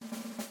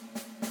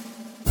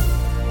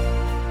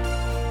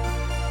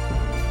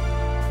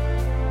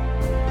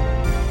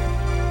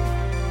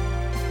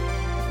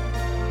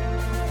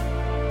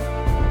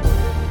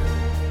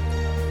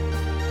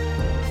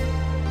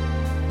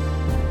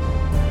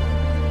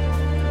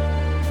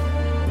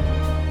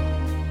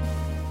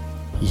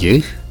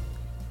ይህ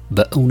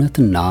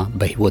በእውነትና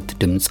በሕይወት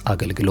ድምጽ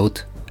አገልግሎት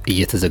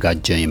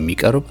እየተዘጋጀ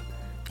የሚቀርብ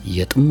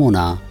የጥሞና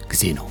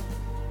ጊዜ ነው።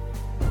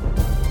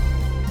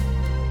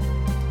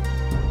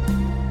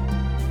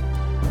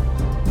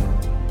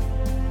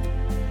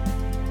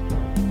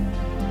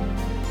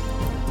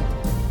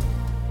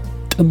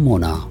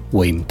 ጥሞና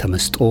ወይም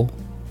ተመስጦ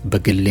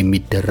በግል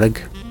የሚደረግ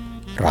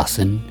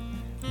ራስን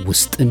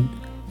ውስጥን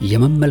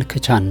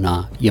የመመልከቻና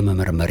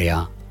የመመርመሪያ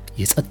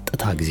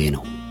የጸጥታ ጊዜ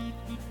ነው።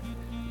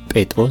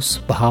 ጴጥሮስ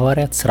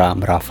በሐዋርያት ሥራ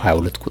ምዕራፍ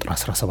 22 ቁጥር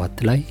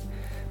 17 ላይ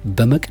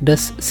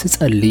በመቅደስ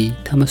ስጸልይ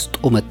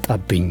ተመስጦ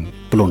መጣብኝ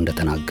ብሎ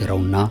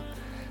እንደተናገረውና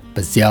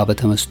በዚያ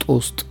በተመስጦ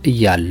ውስጥ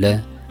እያለ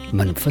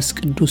መንፈስ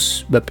ቅዱስ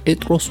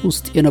በጴጥሮስ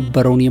ውስጥ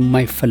የነበረውን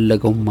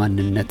የማይፈለገው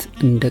ማንነት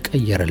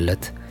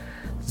እንደቀየረለት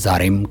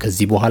ዛሬም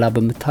ከዚህ በኋላ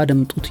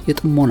በመታደምጡት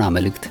የጥሞና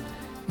መልእክት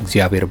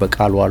እግዚአብሔር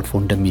በቃሉ አልፎ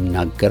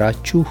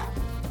እንደሚናገራችሁ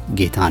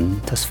ጌታን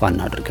ተስፋ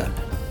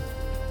እናደርጋለን።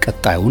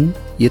 ቀጣዩን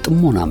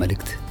የጥሞና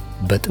መልእክት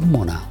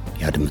በጥሞና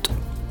ያድምጡ።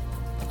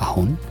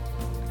 አሁን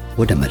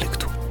ወደ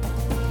መልእክቱ።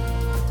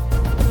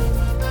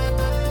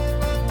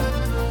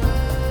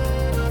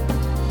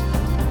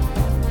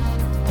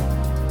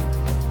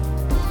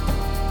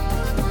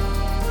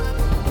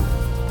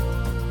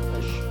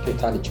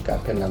 ጌታን እጅግ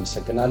አድርገን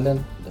እናመሰግናለን።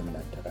 እንደምን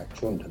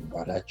አደራችሁ፣ እንደምን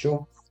ዋላችሁ።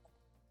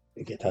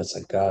 የጌታ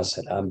ጸጋ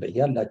ሰላም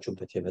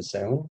በያላችሁበት የበዛ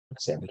ይሁን።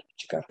 እግዚአብሔር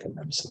እጅግ አድርገን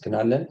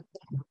እናመሰግናለን።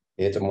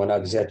 የጥሞና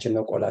ጊዜያችን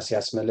ነው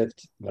ቆላስይስ መልእክት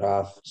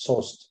ምዕራፍ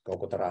 3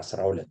 ከቁጥር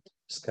 12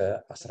 እስከ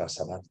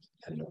 17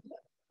 ያለው።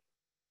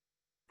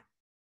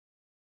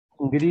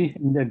 እንግዲህ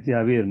እንደ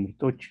እግዚአብሔር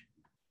ምርጦች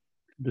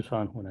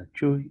ቅዱሳን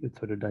ሆናችሁ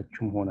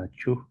የተወደዳችሁም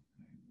ሆናችሁ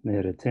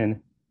ምሕረትን፣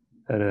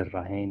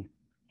 ርኅራኄን፣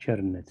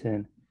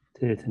 ቸርነትን፣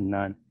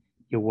 ትሕትናን፣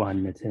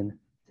 የዋህነትን፣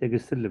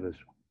 ትዕግስትን ልበሱ።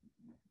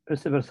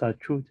 እርስ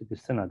በርሳችሁ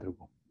ትዕግስትን አድርጉ።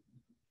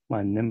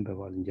 ማንም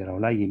በባልንጀራው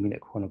ላይ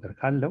የሚነቅፈው ነገር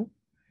ካለው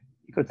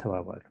ይቅር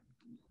ተባባሉ።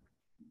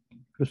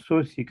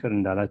 ክርስቶስ ይቅር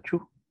እንዳላችሁ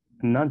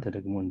እናንተ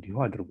ደግሞ እንዲሁ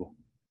አድርጉ።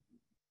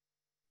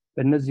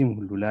 በእነዚህም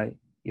ሁሉ ላይ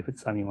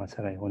የፍጻሜ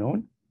ማሰሪያ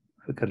የሆነውን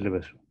ፍቅር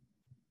ልበሱ።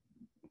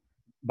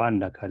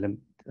 በአንድ አካልም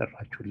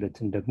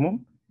ተጠራችሁለትን ደግሞ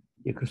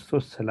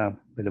የክርስቶስ ሰላም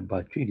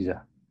በልባችሁ ይግዛ።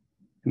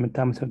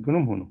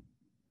 የምታመሰግኑም ሁኑ።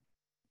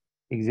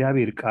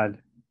 የእግዚአብሔር ቃል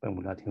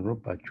በሙላት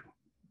ይኑርባችሁ።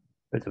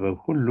 በጥበብ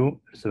ሁሉ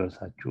እርስ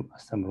በርሳችሁ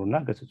አስተምሩና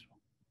ገስጹ።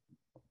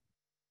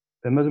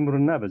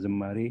 በመዝሙርና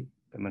በዝማሬ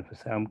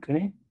በመንፈሳዊም ቅኔ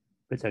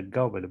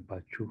በጸጋው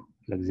በልባችሁ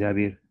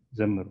ለእግዚአብሔር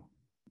ዘምሩ።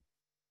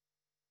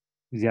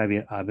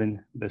 እግዚአብሔር አብን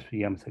በእሱ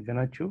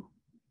እያመሰገናችሁ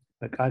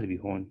በቃል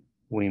ቢሆን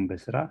ወይም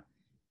በሥራ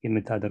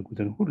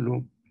የምታደርጉትን ሁሉ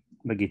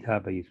በጌታ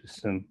በኢየሱስ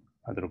ስም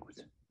አድርጉት።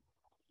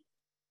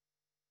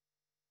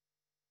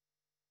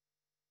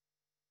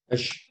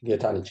 እሺ፣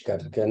 ጌታን እጅግ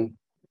አድርገን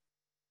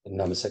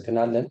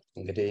እናመሰግናለን።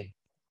 እንግዲህ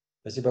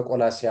በዚህ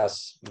በቆላስይስ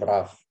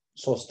ምዕራፍ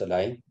 3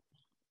 ላይ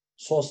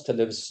 3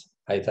 ልብስ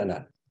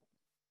አይተናል።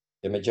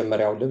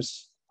 የመጀመሪያው ልብስ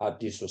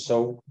አዲሱ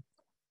ሰው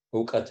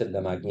ዕውቀትን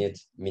ለማግኘት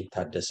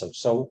የሚታደሰው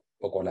ሰው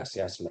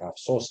በቆላስይስ ምዕራፍ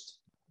 3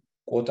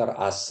 ቁጥር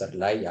 10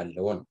 ላይ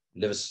ያለውን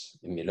ልብስ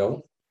የሚለው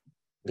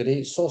እንግዲህ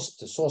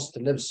ሶስት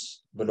ልብስ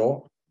ብሎ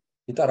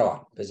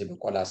ይጠራዋል። በዚህ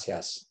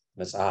በቆላስይስ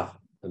መጽሐፍ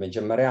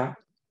በመጀመሪያ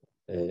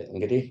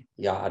እንግዲህ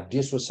ያ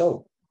አዲሱ ሰው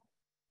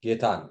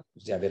ጌታ ነው።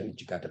 እግዚአብሔርን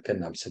እጅግ አድርገን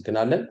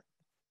እናመሰግናለን።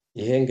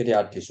 ይሄ እንግዲህ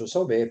አዲሱ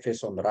ሰው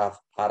በኤፌሶን ምዕራፍ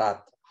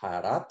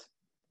 4:24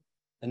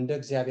 እንደ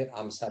እግዚአብሔር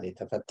አምሳል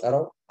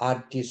የተፈጠረው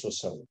አዲሱ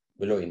ሰው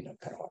ብሎ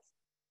ይነገረዋል።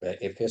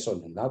 በኤፌሶን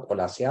እና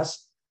ቆላስይስ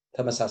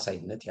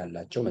ተመሳሳይነት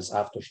ያላቸው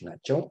መጽሐፍቶች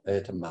ናቸው፣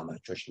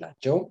 እህትማማቾች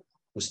ናቸው።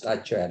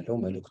 ውስጣቸው ያለው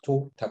መልእክቱ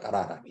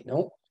ተቀራራቢ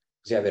ነው።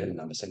 እግዚአብሔርን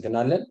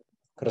እናመሰግናለን።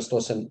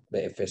 ክርስቶስን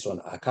በኤፌሶን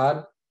አካል፣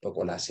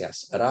 በቆላስይስ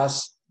ራስ፣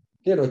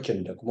 ሌሎችን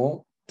ደግሞ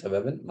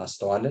ጥበብን፣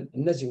 ማስተዋልን፣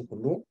 እነዚህም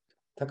ሁሉ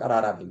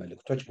ተቀራራቢ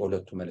መልእክቶች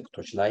በሁለቱ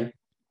መልእክቶች ላይ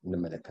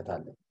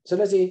እንመለከታለን።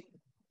 ስለዚህ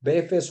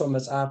በኤፌሶን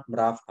መጽሐፍ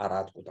ምዕራፍ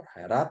 4 ቁጥር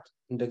 24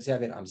 እንደ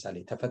እግዚአብሔር አምሳል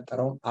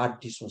የተፈጠረውን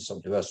አዲሱን ሰው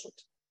ልበሱት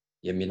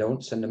የሚለውን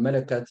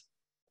ስንመለከት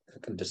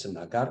ከቅድስና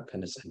ጋር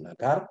ከንጽህና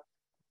ጋር፣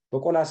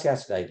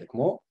 በቆላስይስ ላይ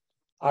ደግሞ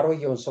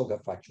አሮጌውን ሰው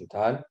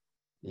ገፋችሁታል፣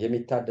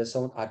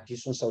 የሚታደሰውን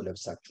አዲሱን ሰው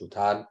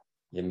ለብሳችሁታል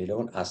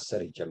የሚለውን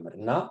 10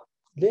 ይጀምርና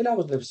ሌላው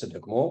ልብስ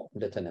ደግሞ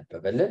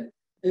እንደተነበበልን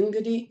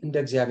እንግዲህ እንደ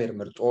እግዚአብሔር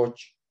ምርጦች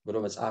ብሎ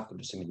መጽሐፍ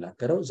ቅዱስ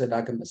የሚናገረው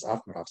ዘዳግም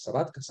መጽሐፍ ምዕራፍ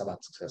 7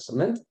 ከ7 እስከ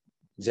 8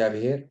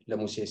 እግዚአብሔር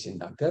ለሙሴ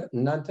ሲናገር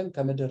እናንተን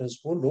ከምድር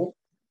ሕዝብ ሁሉ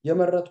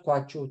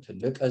የመረጥኳችሁ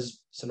ትልቅ ሕዝብ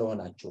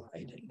ስለሆናችሁ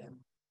አይደለም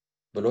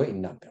ብሎ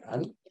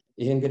ይናገራል።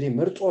 ይሄ እንግዲህ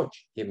ምርጦች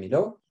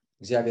የሚለው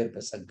እግዚአብሔር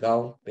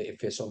በጸጋው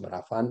በኤፌሶን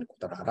ምዕራፍ 1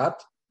 ቁጥር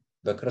 4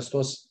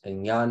 በክርስቶስ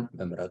እኛን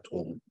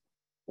መምረጡን፣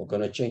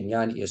 ወገኖቼ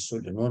እኛን የእሱ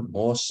ልንሆን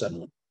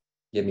መወሰኑን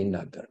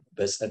የሚናገር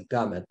በጸጋ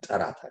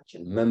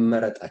መጠራታችን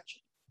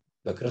መመረጣችን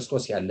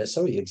በክርስቶስ ያለ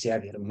ሰው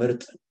የእግዚአብሔር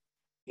ምርጥ።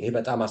 ይሄ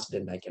በጣም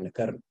አስደናቂ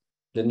ነገር ነው።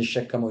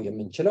 ልንሸከመው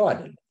የምንችለው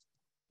አይደለም።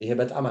 ይሄ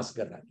በጣም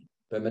አስገራሚ።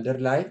 በምድር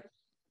ላይ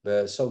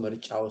በሰው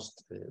ምርጫ ውስጥ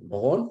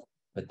መሆን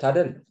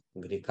መታደል ነው።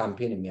 እንግዲህ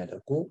ካምፔን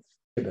የሚያደርጉ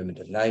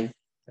በምድር ላይ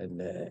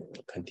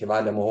ከንቲባ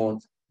ለመሆን፣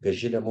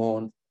 ገዢ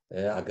ለመሆን፣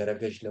 አገረ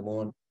ገዥ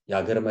ለመሆን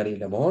የሀገር መሪ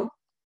ለመሆን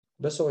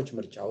በሰዎች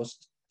ምርጫ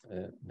ውስጥ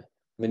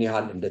ምን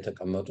ያህል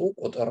እንደተቀመጡ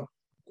ቁጥር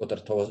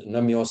ነው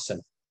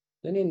የሚወስነው።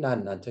 እኔና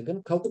እናንተ ግን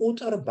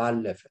ከቁጥር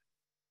ባለፈ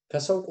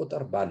ከሰው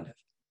ቁጥር ባለፈ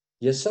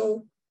የሰው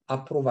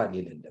አፕሮቫል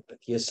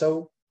የሌለበት የሰው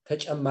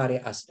ተጨማሪ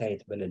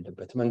አስተያየት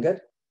በሌለበት መንገድ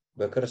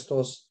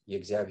በክርስቶስ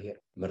የእግዚአብሔር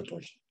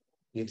ምርጦች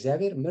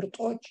የእግዚአብሔር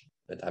ምርጦች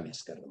በጣም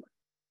ያስገርማል።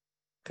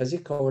 ከዚህ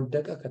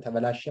ከወደቀ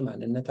ከተበላሸ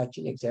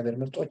ማንነታችን የእግዚአብሔር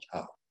ምርጦች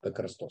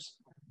በክርስቶስ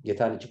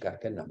ጌታን እጅግ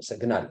አድርገን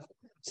እናመሰግናለን።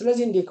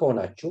 ስለዚህ እንዲህ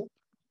ከሆናችሁ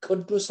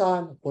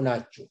ቅዱሳን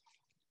ሁናችሁ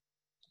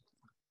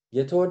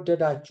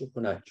የተወደዳችሁ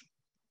ሁናችሁ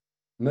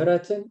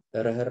ምሕረትን፣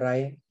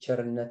 ርህራሄን፣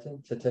 ቸርነትን፣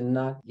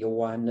 ትሕትናን፣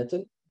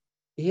 የዋህነትን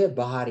ይሄ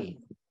ባህሪ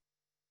ነው።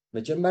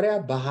 መጀመሪያ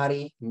ባህሪ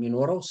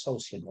የሚኖረው ሰው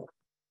ሲኖር፣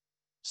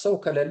 ሰው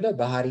ከሌለ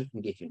ባህሪ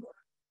እንዴት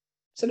ይኖራል?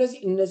 ስለዚህ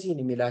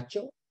እነዚህን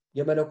የሚላቸው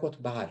የመለኮት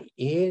ባህሪ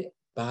ይሄ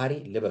ባህሪ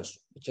ልበሱ።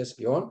 መቼስ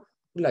ቢሆን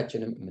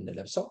ሁላችንም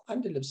የምንለብሰው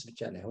አንድ ልብስ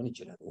ብቻ ላይሆን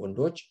ይችላል።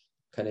 ወንዶች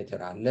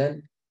ከኔተር አለን፣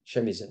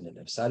 ሸሚዝ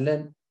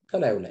እንለብሳለን፣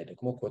 ከላዩ ላይ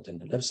ደግሞ ኮት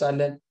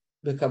እንለብሳለን፣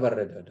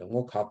 ከበረደ ደግሞ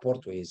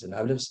ካፖርት ወይ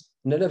ዝናብ ልብስ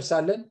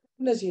እንለብሳለን።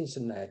 እነዚህን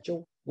ስናያቸው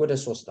ወደ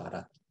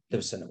 3-4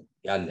 ልብስ ነው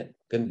ያለን፣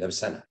 ግን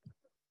ለብሰናል።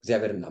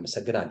 እግዚአብሔር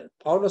እናመሰግናለን።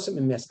 ጳውሎስም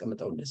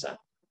የሚያስቀምጠው እንደዛ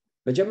ነው።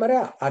 መጀመሪያ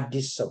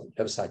አዲስ ሰው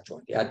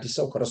ለብሳችኋል፣ የአዲስ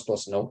ሰው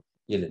ክርስቶስ ነው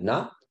ይልና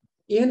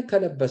ይህን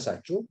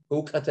ከለበሳችሁ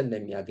ዕውቀትን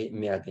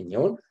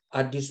የሚያገኘውን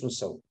አዲሱን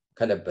ሰው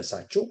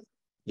ከለበሳችሁ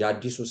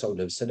የአዲሱ ሰው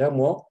ልብስ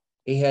ደግሞ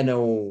ይሄ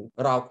ነው፣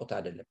 ራቁት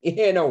አይደለም። ይሄ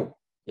ነው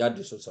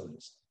የአዲሱ ሰው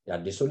ልብስ።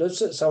 የአዲሱ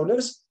ሰው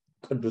ልብስ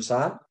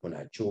ቅዱሳን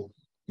ሆናችሁ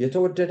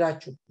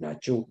የተወደዳችሁ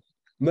ናችሁ።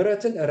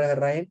 ምሕረትን፣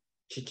 ርህራሄን፣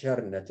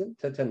 ቸርነትን፣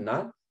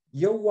 ትሕትናን፣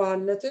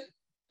 የዋህነትን፣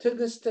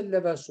 ትዕግስትን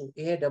ልበሱ።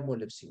 ይሄ ደግሞ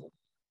ልብስ ይሁን፣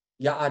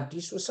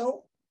 የአዲሱ ሰው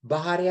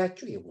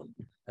ባህሪያችሁ ይሁን።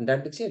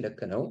 አንዳንድ ጊዜ ልክ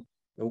ነው፣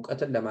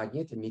 ዕውቀትን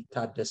ለማግኘት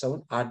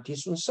የሚታደሰውን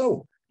አዲሱን ሰው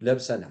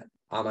ለብሰናል።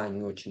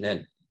 አማኞች ነን፣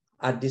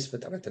 አዲስ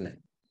ፍጥረት ነን።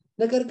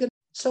 ነገር ግን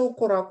ሰው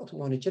እኮ ራቁት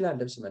መሆን ይችላል፣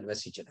 ልብስ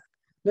መልበስ ይችላል።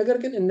 ነገር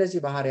ግን እነዚህ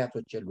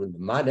ባህሪያቶች የሉን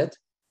ማለት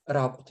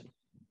ራቁት ነው።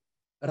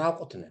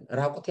 ራቁት ነን።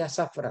 ራቁት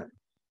ያሳፍራል።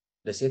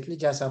 ለሴት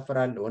ልጅ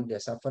ያሳፍራል፣ ለወንድ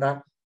ያሳፍራል።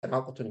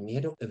 ራቁቱን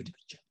የሚሄደው እብድ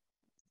ብቻ።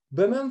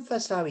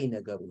 በመንፈሳዊ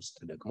ነገር ውስጥ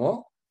ደግሞ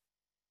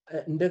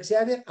እንደ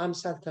እግዚአብሔር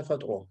አምሳል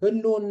ተፈጥሮ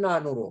ህልውና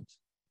ኑሮት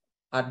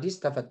አዲስ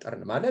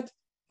ተፈጠርን ማለት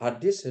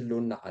አዲስ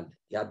ህልውና አለ።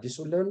 የአዲሱ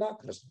ህልውና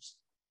ክርስቶስ።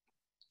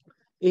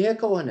 ይሄ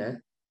ከሆነ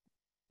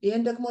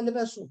ይሄን ደግሞ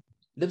ልበሱ።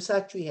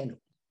 ልብሳችሁ ይሄ ነው።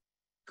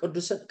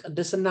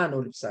 ቅድስና ነው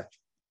ልብሳችሁ።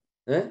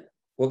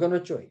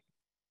 ወገኖች ሆይ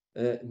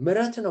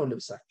ምሕረት ነው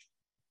ልብሳችሁ፣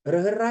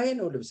 ርህራሄ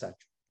ነው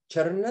ልብሳችሁ፣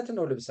 ቸርነት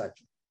ነው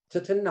ልብሳችሁ፣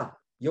 ትሕትና፣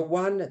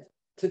 የዋህነት፣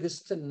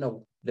 ትዕግስትን ነው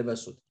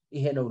ልበሱት።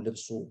 ይሄ ነው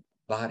ልብሱ፣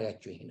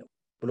 ባህሪያችሁ ይሄ ነው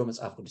ብሎ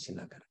መጽሐፍ ቅዱስ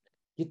ይናገራል።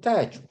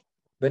 ይታያችሁ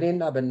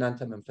በእኔና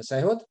በእናንተ መንፈሳዊ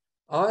ሕይወት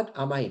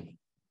አማኝ ነኝ፣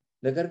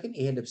 ነገር ግን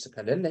ይሄ ልብስ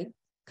ከሌለኝ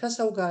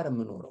ከሰው ጋር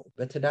የምኖረው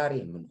በትዳር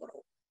የምኖረው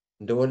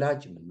እንደ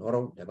ወላጅ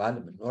የምኖረው እንደ ባል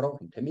የምኖረው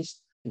እንደ ሚስት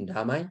እንደ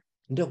አማኝ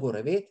እንደ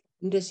ጎረቤት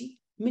እንደዚህ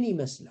ምን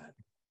ይመስላል?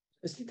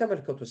 እስቲ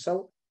ተመልከቱ። ሰው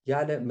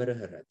ያለ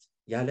ምሕረት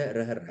ያለ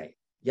ርህራሄ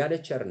ያለ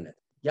ቸርነት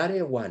ያለ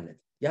የዋህነት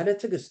ያለ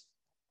ትዕግስት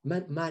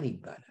ማን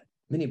ይባላል?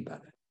 ምን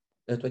ይባላል?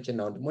 እህቶችና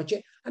ወንድሞቼ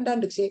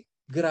አንዳንድ ጊዜ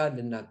ግራ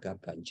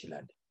ልናጋባ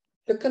እንችላለን።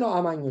 ልክ ነው፣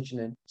 አማኞች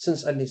ነን።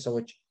 ስንጸልይ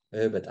ሰዎች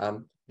በጣም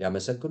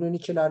ሊያመሰግኑን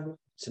ይችላሉ፣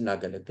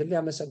 ስናገለግል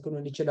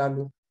ሊያመሰግኑን ይችላሉ።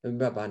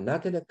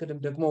 ባናገለግልም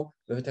ደግሞ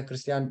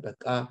በቤተክርስቲያን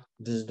በቃ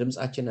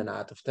ድምፃችንን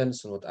አጥፍተን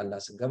ስንወጣና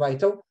ስንገባ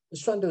አይተው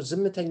እሷ እንደው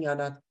ዝምተኛ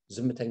ናት፣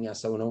 ዝምተኛ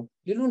ሰው ነው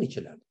ሊሉን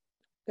ይችላሉ።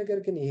 ነገር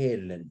ግን ይሄ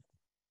የለን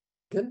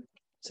ግን።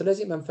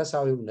 ስለዚህ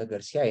መንፈሳዊው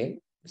ነገር ሲያየን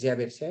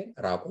እግዚአብሔር ሲያየን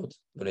ራቁት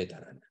ብሎ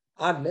ይጠራል።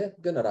 አለ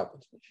ግን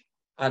ራቁት ነሽ፣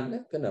 አለ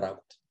ግን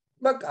ራቁት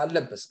በቃ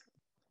አለበስክ።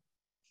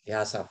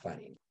 ያሳፋሪ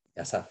ነው፣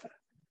 ያሳፍራል።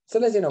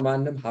 ስለዚህ ነው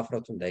ማንም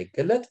ሀፍረቱ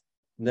እንዳይገለጥ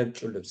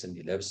ነጩን ልብስ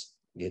እንዲለብስ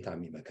ጌታ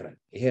የሚመክረን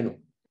ይሄ ነው።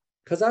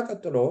 ከዛ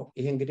ቀጥሎ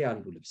ይሄ እንግዲህ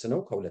አንዱ ልብስ ነው።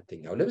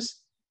 ከሁለተኛው ልብስ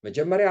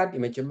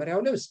የመጀመሪያው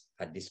ልብስ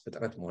አዲስ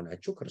ፍጥረት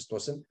መሆናችሁ፣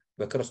 ክርስቶስን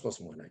በክርስቶስ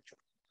መሆናችሁ።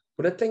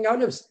 ሁለተኛው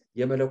ልብስ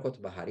የመለኮት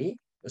ባህሪ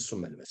እሱን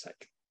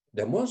መልበሳችሁ።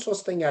 ደግሞ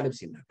ሶስተኛ ልብስ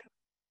ይናገራል።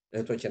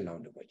 እህቶችና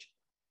ወንድሞች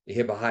ይሄ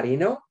ባህሪ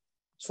ነው።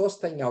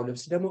 ሶስተኛው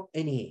ልብስ ደግሞ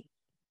እኔ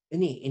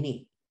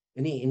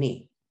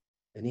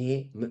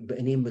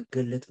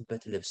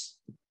የምገለጥበት ልብስ፣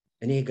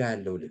 እኔ ጋር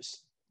ያለው ልብስ፣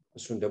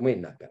 እሱን ደግሞ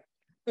ይናገራል።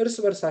 እርስ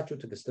በርሳችሁ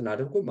ትዕግስትን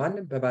አድርጉ፣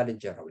 ማንም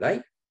በባልንጀራው ላይ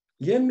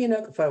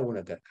የሚነቅፈው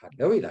ነገር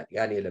ካለው ይላል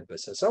ያን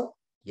የለበሰ ሰው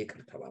ይቅር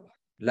ተባባሉ።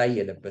 ላይ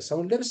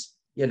የለበሰውን ልብስ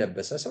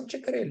የለበሰ ሰው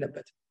ችግር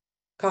የለበትም።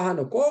 ካህን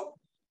እኮ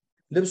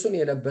ልብሱን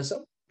የለበሰው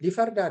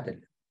ሊፈርድ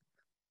አይደለም፣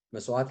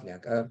 መስዋዕት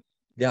ሊያቀርብ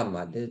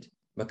ሊያማልድ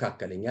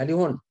መካከለኛ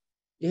ሊሆን።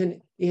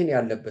 ይህን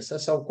ያለበሰ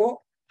ሰው እኮ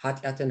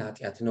ኃጢአትን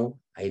ኃጢአት ነው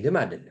አይልም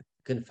አይደለም፣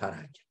 ግን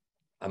ፈራጅ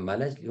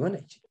አማላጅ ሊሆን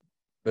አይችልም።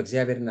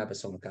 በእግዚአብሔርና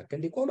በሰው መካከል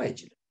ሊቆም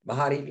አይችልም።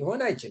 ባህሪ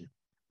ሊሆን አይችልም።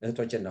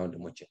 እህቶችና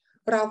ወንድሞቼ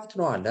ራቁት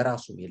ነው፣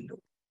 ለራሱም የለው።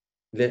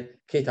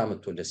 ከየት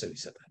አምጥቶ ለሰው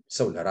ይሰጣል?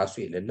 ሰው ለራሱ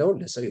የሌለውን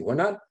ለሰው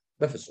ይሆናል?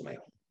 በፍጹም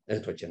አይሆንም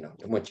እህቶችና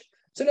ወንድሞቼ።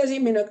 ስለዚህ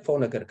የሚነቅፈው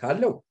ነገር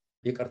ካለው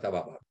ይቅር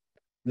ተባባሉ።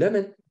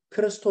 ለምን?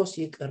 ክርስቶስ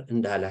ይቅር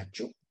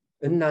እንዳላችሁ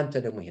እናንተ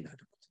ደግሞ ይሄን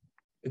አድርጉት።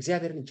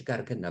 እግዚአብሔርን እጅግ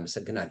አድርገን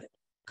እናመሰግናለን።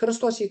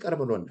 ክርስቶስ ይቅር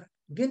ብሎናል።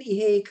 ግን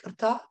ይሄ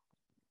ይቅርታ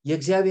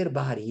የእግዚአብሔር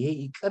ባህሪ፣ ይሄ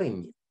ይቅር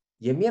የሚል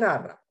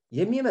የሚራራ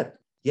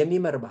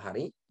የሚመር ባህሪ፣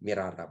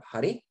 የሚራራ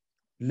ባህሪ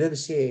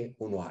ልብሴ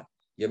ሆኗል።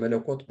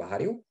 የመለኮት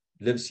ባህሪው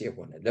ልብሴ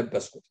ሆነ፣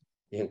 ለበስኩት።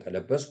 ይህን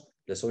ከለበስኩ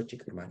ለሰዎች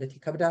ይቅር ማለት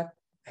ይከብዳል?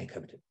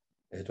 አይከብድም።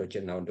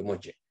 እህቶችና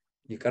ወንድሞቼ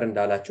ይቅር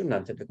እንዳላችሁ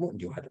እናንተ ደግሞ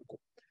እንዲሁ አድርጉ።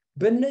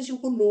 በእነዚህ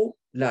ሁሉ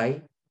ላይ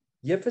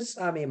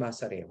የፍጻሜ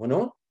ማሰሪያ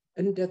የሆነውን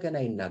እንደገና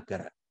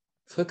ይናገራል።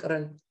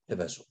 ፍቅርን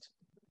ልበሱት።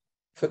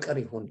 ፍቅር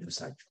ይሁን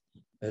ልብሳችሁ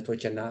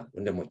እህቶችና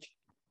ወንድሞቼ።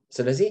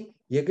 ስለዚህ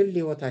የግል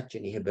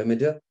ህይወታችን ይሄ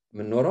በምድር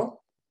የምንኖረው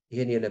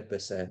ይህን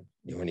የለበሰ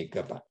ሊሆን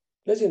ይገባል።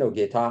 ለዚህ ነው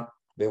ጌታ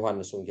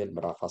በዮሐንስ ወንጌል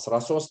ምዕራፍ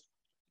 13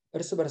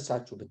 እርስ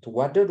በርሳችሁ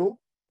ብትዋደዱ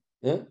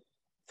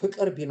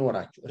ፍቅር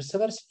ቢኖራችሁ፣ እርስ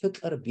በርስ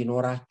ፍቅር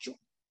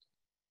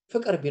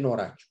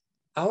ቢኖራችሁ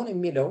አሁን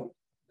የሚለው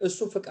እሱ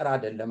ፍቅር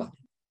አይደለም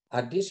ማለት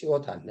አዲስ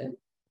ህይወት አለን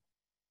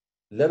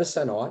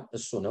ለብሰነዋል፣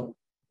 እሱ ነው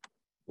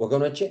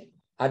ወገኖቼ።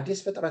 አዲስ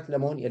ፍጥረት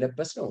ለመሆን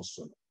የለበስነው እሱ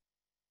ነው።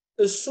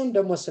 እሱን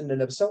ደግሞ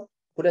ስንለብሰው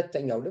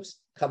ሁለተኛው ልብስ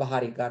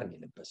ከባህሪ ጋር ነው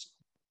የለበስነው።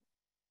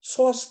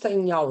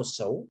 ሶስተኛው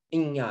ሰው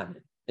እኛ ነን፣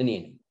 እኔ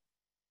ነኝ።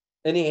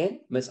 እኔን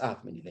መጽሐፍ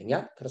ምን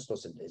ይለኛል?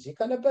 ክርስቶስ እንደዚህ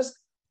ከለበስክ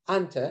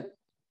አንተ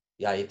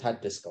ያ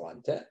የታደስከው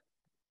አንተ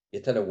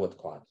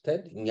የተለወጥከው አንተ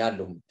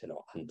እኛለሁ የምትለው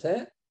አንተ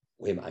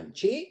ወይም አንቺ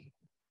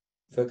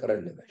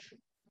ፍቅርን ልበሽ።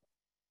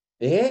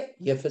 ይሄ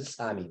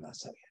የፍጻሜ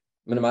ማሰሪያ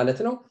ምን ማለት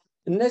ነው?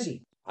 እነዚህ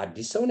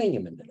አዲስ ሰው ነኝ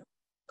የምንለው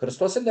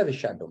ክርስቶስን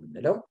ለብሻለሁ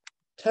የምንለው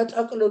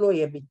ተጠቅልሎ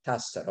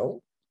የሚታሰረው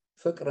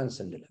ፍቅርን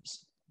ስንለብስ።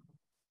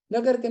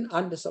 ነገር ግን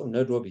አንድ ሰው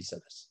ነዶ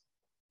ቢሰበስ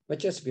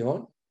መቼስ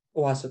ቢሆን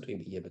ውሃ ስጡኝ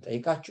ብዬ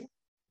ብጠይቃችሁ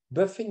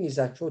በፍኝ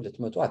ይዛችሁ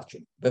ልትመጡ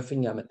አትችሉ።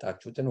 በፍኝ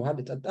ያመጣችሁትን ውሃ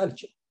ልጠጣ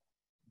አልችልም።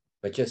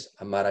 መቼስ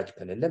አማራጭ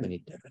ከሌለ ምን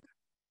ይደረጋል?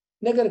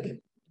 ነገር ግን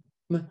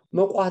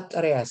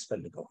መቋጠሪያ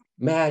ያስፈልገዋል፣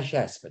 መያዣ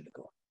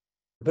ያስፈልገዋል፣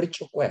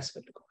 ብርጭቆ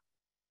ያስፈልገዋል።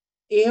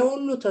 ይሄ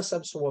ሁሉ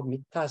ተሰብስቦ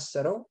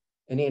የሚታሰረው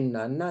እኔና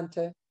እናንተ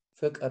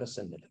ፍቅር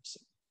ስንለብስ።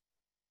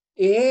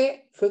 ይሄ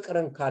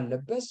ፍቅርን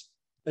ካለበስ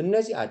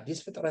እነዚህ አዲስ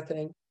ፍጥረት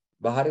ነኝ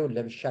ባህሪውን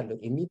ለብሻለሁ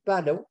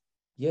የሚባለው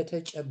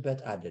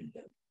የተጨበጠ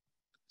አይደለም።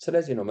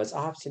 ስለዚህ ነው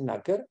መጽሐፍ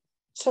ሲናገር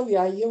ሰው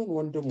ያየውን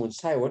ወንድሙን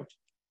ሳይወድ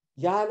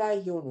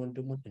ያላየውን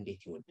ወንድሙን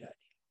እንዴት ይወዳል?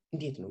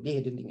 እንዴት ነው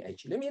ሊሄድልኝ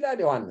አይችልም ይላል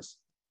ዮሐንስ።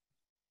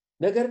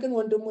 ነገር ግን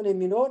ወንድሙን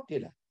የሚወድ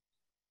ይላል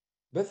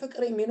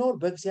በፍቅር የሚኖር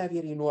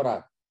በእግዚአብሔር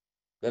ይኖራል።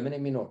 በምን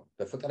የሚኖር?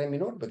 በፍቅር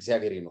የሚኖር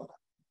በእግዚአብሔር ይኖራል፣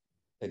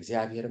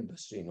 እግዚአብሔርም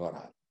በሱ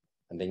ይኖራል።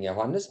 አንደኛ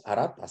ዮሐንስ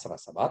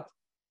 4:17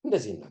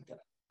 እንደዚህ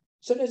ይናገራል።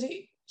 ስለዚህ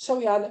ሰው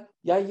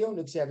ያየውን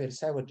እግዚአብሔር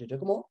ሳይወድ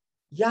ደግሞ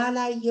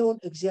ያላየውን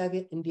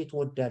እግዚአብሔር እንዴት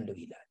ወዳለሁ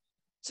ይላል።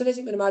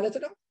 ስለዚህ ምን ማለት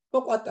ነው?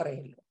 መቋጠሪያ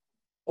የለው።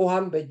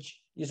 ውሃም በእጅ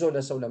ይዞ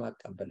ለሰው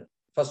ለማቀበል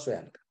ፈሶ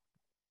ያልቃል።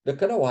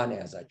 ልክ ነው፣ ውሃ ነው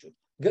የያዛችሁት፣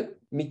 ግን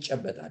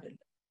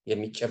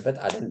የሚጨበጥ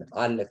አይደለም።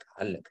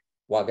 አለቀ፣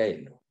 ዋጋ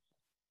የለው።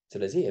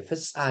 ስለዚህ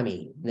የፍጻሜ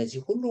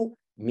እነዚህ ሁሉ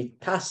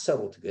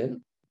የሚታሰሩት ግን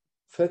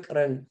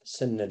ፍቅርን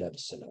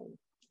ስንለብስ ነው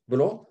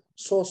ብሎ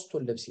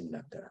ሶስቱን ልብስ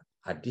ይናገራል።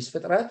 አዲስ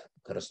ፍጥረት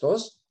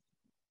ክርስቶስ፣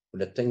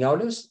 ሁለተኛው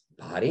ልብስ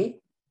ባህሪ፣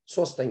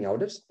 ሶስተኛው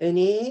ልብስ እኔ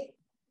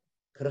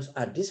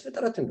አዲስ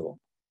ፍጥረት እንደሆነ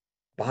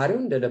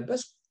ባህሪውን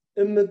እንደለበስኩ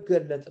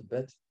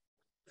የምገለጥበት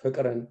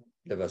ፍቅርን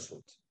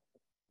ልበሱት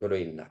ብሎ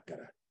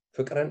ይናገራል።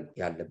 ፍቅርን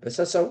ያለበሰ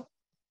ሰው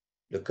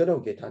ልክ ነው፣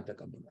 ጌታን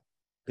ተቀብሏል።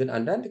 ግን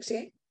አንዳንድ ጊዜ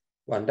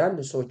አንዳንድ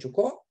ሰዎች እኮ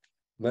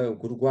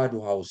ጉድጓድ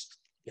ውሃ ውስጥ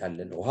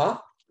ያለን ውሃ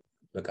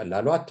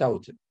በቀላሉ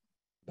አታዩትም።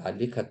 ባሊ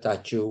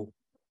ከታችሁ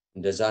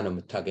እንደዛ ነው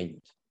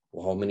የምታገኙት።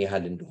 ውሃው ምን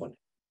ያህል እንደሆነ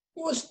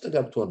ውስጥ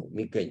ገብቶ ነው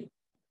የሚገኘው።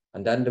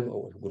 አንዳንድ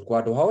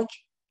ጉድጓድ ውሃዎች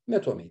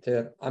 100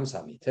 ሜትር፣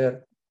 50 ሜትር፣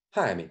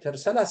 20 ሜትር፣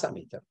 30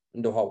 ሜትር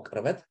እንደ ውሃው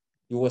ቅርበት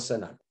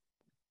ይወሰናል።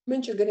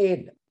 ምንጭ ግን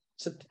የለም፣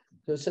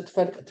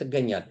 ስትፈልቅ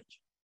ትገኛለች።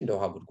 እንደ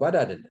ውሃ ጉድጓድ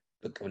አይደለም፣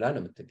 ብቅ ብላ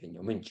ነው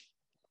የምትገኘው ምንጭ።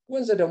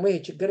 ወንዝ ደግሞ ይሄ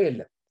ችግር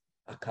የለም፣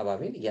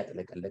 አካባቢን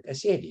እያጥለቀለቀ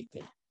ሲሄድ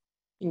ይገኛል።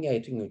 እኛ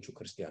የትኞቹ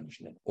ክርስቲያኖች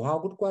ነን? ውሃ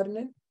ጉድጓድ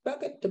ነን?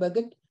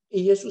 በግድ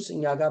ኢየሱስ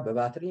እኛ ጋር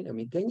በባትሪ ነው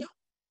የሚገኘው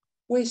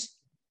ወይስ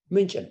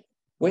ምንጭ ነው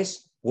ወይስ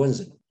ወንዝ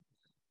ነው?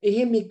 ይሄ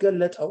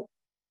የሚገለጠው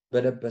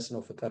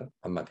በለበስነው ፍቅር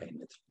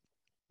አማካኝነት ነው።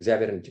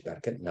 እግዚአብሔርን እጅግ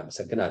አድርገን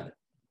እናመሰግናለን።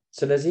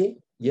 ስለዚህ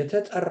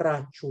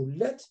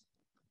የተጠራችሁለት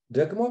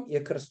ደግሞ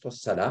የክርስቶስ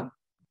ሰላም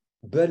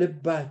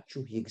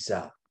በልባችሁ ይግዛ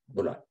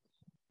ብሏል።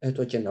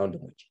 እህቶችና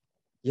ወንድሞች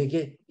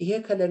ይሄ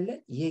ከሌለ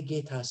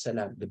የጌታ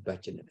ሰላም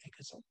ልባችንን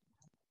አይገዛም።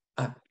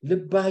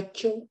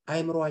 ልባቸው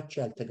አይምሮአቸው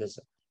ያልተገዛ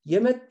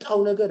የመጣው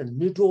ነገር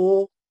ንዶ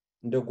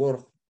እንደ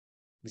ጎርፍ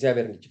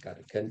እግዚአብሔርን እጅግ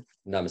አድርገን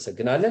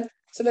እናመሰግናለን።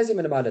 ስለዚህ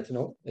ምን ማለት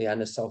ነው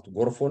ያነሳሁት?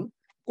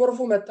 ጎርፉ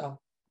መጣ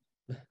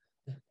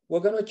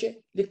ወገኖቼ፣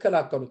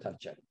 ሊከላከሉት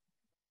አልቻለም።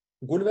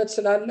 ጉልበት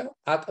ስላለው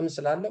አቅም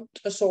ስላለው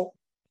ጥሶ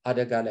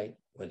አደጋ ላይ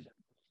ወለ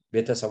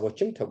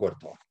ቤተሰቦችም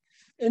ተጎድተዋል።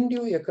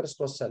 እንዲሁ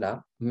የክርስቶስ ሰላም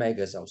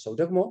የማይገዛው ሰው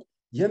ደግሞ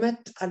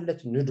የመጣለት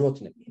ንዶት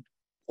ነው የሚሄድ።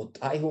 ቁጣ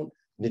ይሁን፣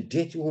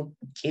 ንዴት ይሁን፣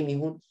 ቂም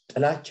ይሁን፣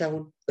 ጥላቻ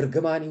ይሁን፣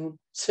 እርግማን ይሁን፣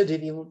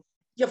 ስድብ ይሁን፣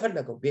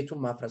 የፈለገው ቤቱን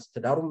ማፍረስ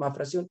ትዳሩን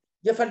ማፍረስ ይሁን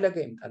የፈለገ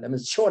ይምጣ፣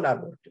 ለምን ሲኦል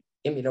አልወርድም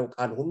የሚለው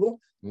ቃል ሁሉ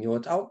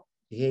የሚወጣው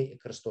ይሄ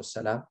የክርስቶስ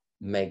ሰላም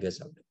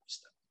የማይገዛው ልብ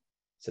ውስጥ ነው።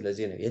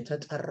 ስለዚህ ነው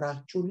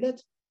የተጠራችሁለት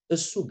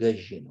እሱ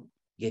ገዢ ነው፣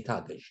 ጌታ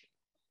ገዢ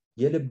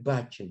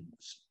የልባችን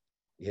ውስጥ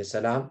ይሄ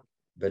ሰላም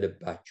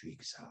በልባችሁ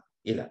ይግዛ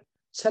ይላል።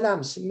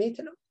 ሰላም ስሜት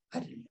ነው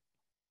አይደለም።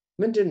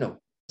 ምንድነው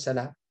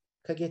ሰላም?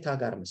 ከጌታ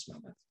ጋር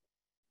መስማማት፣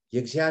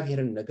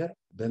 የእግዚአብሔርን ነገር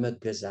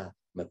በመገዛት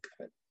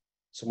መቀበል።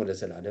 ስሙ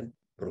ለዘላለም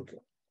ብሩክ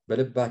ይሁን።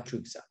 በልባችሁ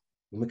ይግዛ።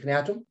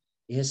 ምክንያቱም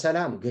ይሄ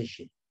ሰላም ገዢ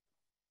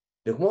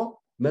ደግሞ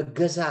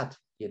መገዛት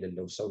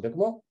የሌለው ሰው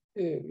ደግሞ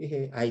ይሄ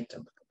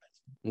አይጠበቅበት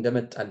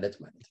እንደመጣለት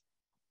ማለት ነው።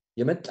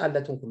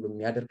 የመጣለትን ሁሉ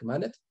የሚያደርግ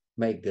ማለት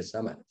ማይገዛ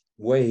ማለት ነው።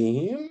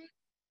 ወይም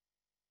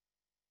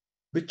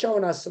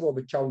ብቻውን አስቦ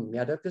ብቻውን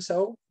የሚያደርግ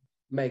ሰው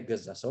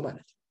ማይገዛ ሰው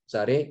ማለት ነው።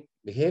 ዛሬ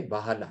ይሄ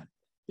ባህል አለ።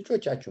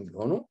 ልጆቻችሁም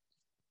ቢሆኑ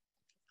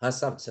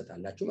ሐሳብ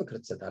ትሰጣላችሁ፣ ምክር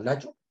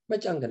ትሰጣላችሁ፣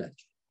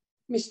 መጫንገናችሁ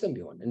ሚስትም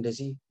ቢሆን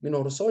እንደዚህ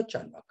የሚኖሩ ሰዎች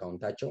አሉ።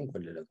 አካውንታቸውን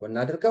ጎን ለጎን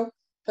አድርገው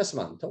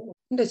ተስማምተው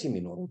እንደዚህ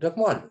የሚኖሩ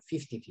ደግሞ አሉ።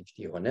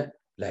 50-50 የሆነ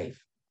ላይፍ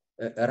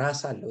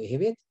ራስ አለው ይሄ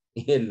ቤት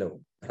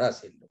የለውም፣ ራስ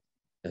የለውም።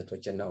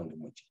 እህቶችና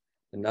ወንድሞች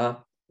እና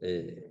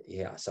ይሄ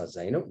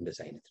አሳዛኝ ነው።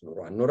 እንደዚህ አይነት ኑሮ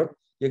አንኖርም።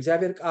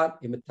 የእግዚአብሔር ቃል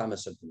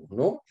የምታመሰግኑ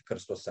ሆኖ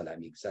የክርስቶስ ሰላም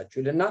ይግዛችሁ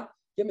ይልና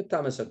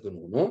የምታመሰግኑ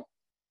ሆኖ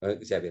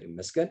እግዚአብሔር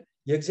ይመስገን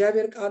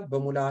የእግዚአብሔር ቃል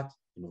በሙላት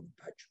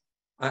ይኖርባችሁ።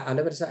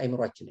 አለበለዚያ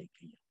አይምሮአችን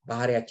አይቀየርም፣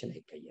 ባህሪያችን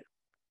አይቀየርም።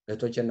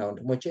 እህቶችና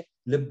ወንድሞቼ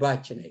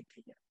ልባችን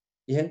አይቀየርም።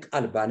 ይሄን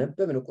ቃል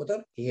ባነበብን ቁጥር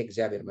ይሄ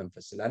እግዚአብሔር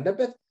መንፈስ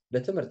ስላለበት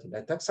ለትምህርት፣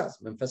 ለተግሳጽ፣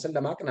 መንፈስን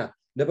ለማቅናት፣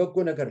 ለበጎ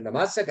ነገር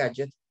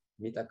ለማዘጋጀት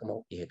የሚጠቅመው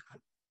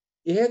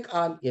ይሄ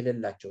ቃል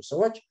የሌላቸው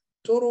ሰዎች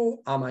ጥሩ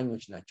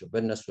አማኞች ናቸው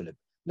በእነሱ ልብ።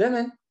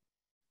 ለምን?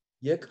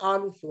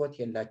 የቃሉ ህይወት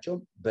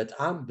የላቸውም።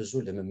 በጣም ብዙ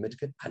ልምምድ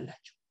ግን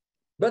አላቸው።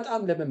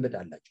 በጣም ልምምድ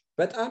አላቸው።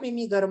 በጣም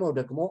የሚገርመው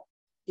ደግሞ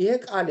ይሄ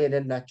ቃል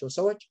የሌላቸው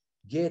ሰዎች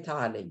ጌታ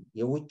አለኝ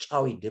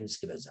የውጫዊ ድምጽ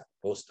ይበዛል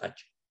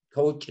በውስጣቸው።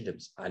 ከውጭ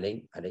ድምጽ አለኝ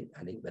አለኝ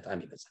አለኝ በጣም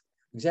ይበዛል።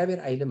 እግዚአብሔር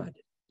አይልም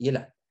አይደል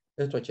ይላል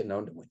እህቶችና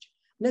ወንድሞች።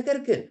 ነገር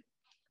ግን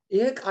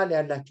ይሄ ቃል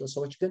ያላቸው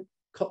ሰዎች ግን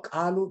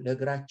ከቃሉ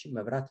ለእግራችን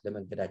መብራት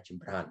ለመንገዳችን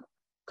ብርሃን ነው።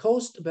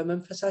 ከውስጥ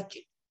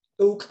በመንፈሳችን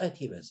ዕውቀት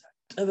ይበዛል፣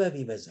 ጥበብ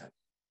ይበዛል።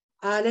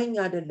 አለኝ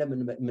አይደለም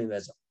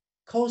የሚበዛው፣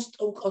 ከውስጥ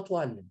ዕውቀቱ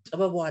አለን፣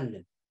 ጥበቡ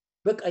አለን።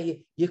 በቃ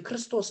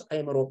የክርስቶስ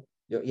አይምሮ፣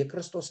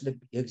 የክርስቶስ ልብ፣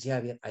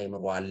 የእግዚአብሔር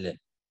አይምሮ አለን።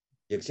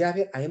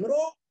 የእግዚአብሔር አይምሮ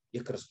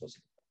የክርስቶስ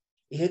ልብ።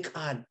 ይሄ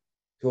ቃል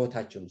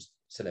ህይወታችን ውስጥ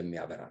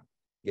ስለሚያበራ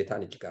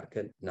ጌታን እጅግ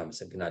አድርገን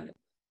እናመሰግናለን።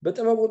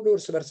 በጥበብ ሁሉ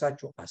እርስ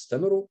በርሳችሁ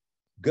አስተምሩ፣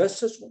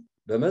 ገስጹ፣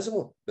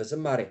 በመዝሙር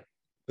በዝማሬ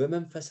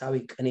በመንፈሳዊ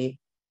ቅኔ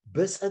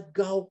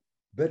በጸጋው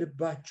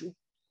በልባችሁ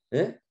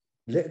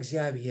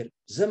ለእግዚአብሔር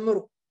ዘምሩ።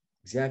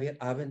 እግዚአብሔር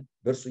አብን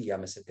በእርሱ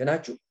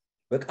እያመሰገናችሁ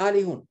በቃል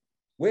ይሁን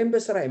ወይም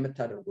በስራ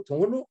የምታደርጉትን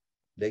ሁሉ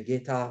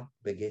ለጌታ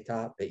በጌታ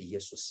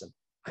በኢየሱስ ስም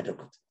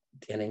አድርጉት።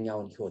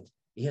 ጤነኛውን ህይወት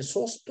ይሄ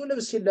ሶስቱ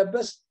ልብስ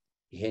ሲለበስ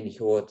ይሄን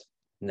ህይወት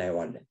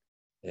እናየዋለን።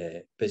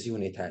 በዚህ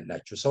ሁኔታ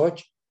ያላችሁ ሰዎች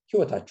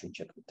ህይወታችሁን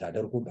ቸክ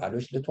ብታደርጉ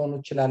ባሎች ልትሆኑ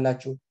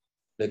ይችላላችሁ።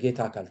 ለጌታ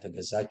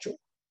ካልተገዛችሁ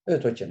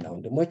እህቶችና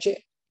ወንድሞቼ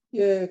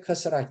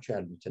ከስራችሁ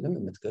ያሉትንም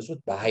የምትገዙት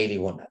በኃይል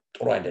ይሆናል።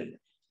 ጥሩ አይደለም።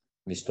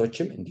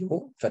 ሚስቶችም እንዲሁ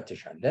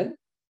ፈትሻለን።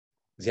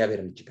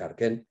 እግዚአብሔርን እጅግ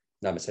አድርገን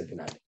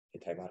እናመሰግናለን።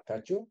 ጌታ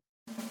ይባርካችሁ።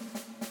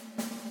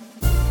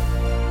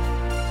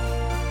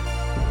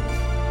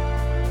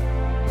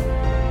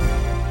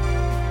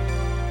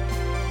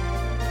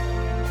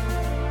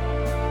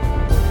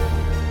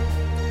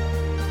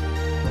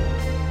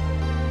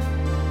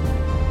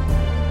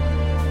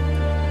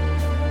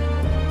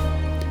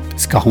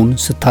 እስካሁን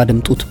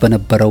ስታደምጡት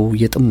በነበረው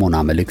የጥሞና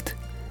መልእክት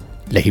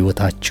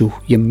ለህይወታችሁ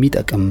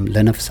የሚጠቅም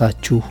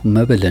ለነፍሳችሁ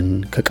መብልን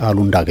ከቃሉ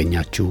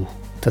እንዳገኛችሁ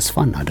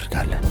ተስፋ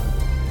እናደርጋለን።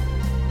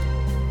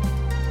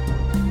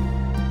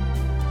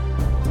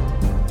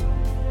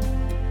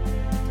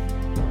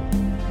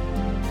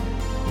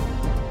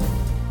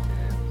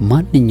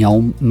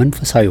 ማንኛውም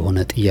መንፈሳዊ የሆነ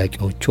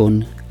ጥያቄዎችን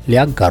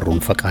ሊያጋሩን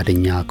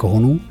ፈቃደኛ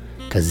ከሆኑ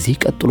ከዚህ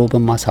ቀጥሎ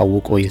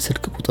በማሳወቀው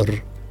የስልክ ቁጥር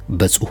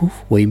በጽሁፍ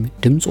ወይም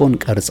ድምጾን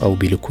ቀርጸው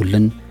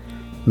ቢልኩልን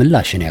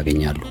ምላሽን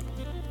ያገኛሉ።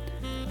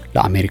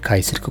 ለአሜሪካ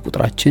የስልክ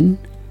ቁጥራችን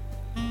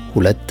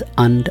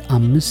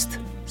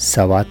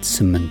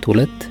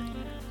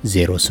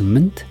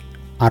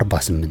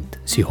 2157820848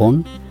 ሲሆን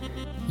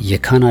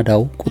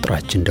የካናዳው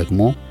ቁጥራችን ደግሞ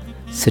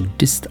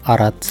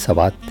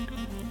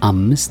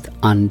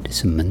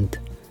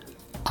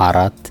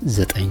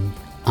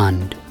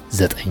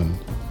 6475184919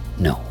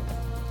 ነው።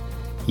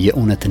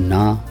 የእውነትና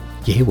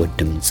የህይወት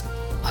ድምጽ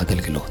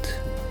አገልግሎት።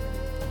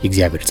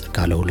 የእግዚአብሔር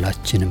ጸጋ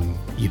ለሁላችንም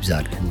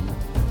ይብዛልን።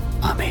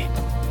 አሜን።